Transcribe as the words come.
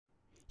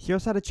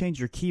Here's how to change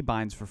your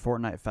keybinds for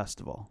Fortnite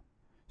Festival.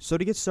 So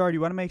to get started, you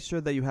want to make sure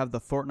that you have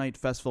the Fortnite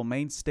Festival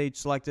main stage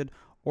selected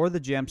or the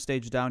jam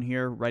stage down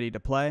here ready to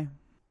play.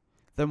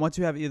 Then once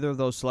you have either of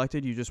those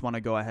selected, you just want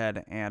to go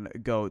ahead and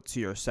go to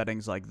your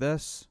settings like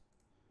this.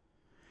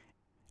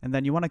 And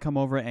then you want to come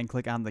over and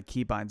click on the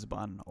keybinds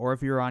button, or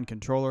if you're on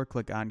controller,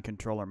 click on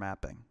controller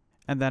mapping.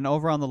 And then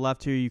over on the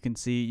left here, you can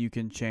see you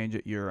can change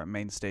your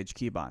main stage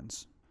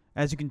keybinds.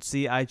 As you can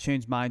see, I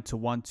changed mine to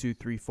 1, 2,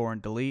 3, 4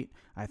 and delete.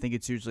 I think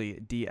it's usually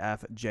D,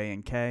 F, J,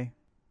 and K.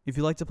 If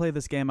you like to play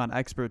this game on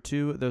Expert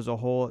too, there's a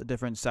whole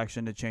different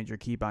section to change your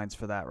keybinds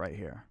for that right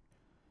here.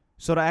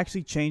 So to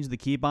actually change the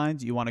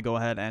keybinds, you want to go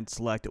ahead and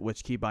select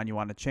which keybind you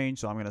want to change.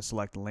 So I'm going to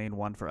select lane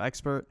 1 for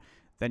Expert.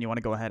 Then you want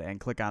to go ahead and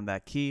click on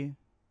that key.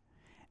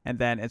 And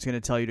then it's going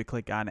to tell you to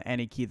click on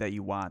any key that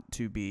you want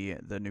to be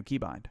the new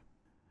keybind.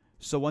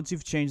 So once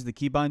you've changed the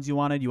keybinds you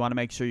want to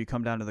make sure you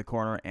come down to the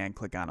corner and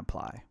click on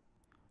apply.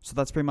 So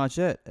that's pretty much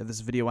it. If this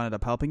video ended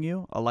up helping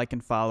you, a like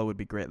and follow would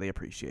be greatly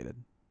appreciated.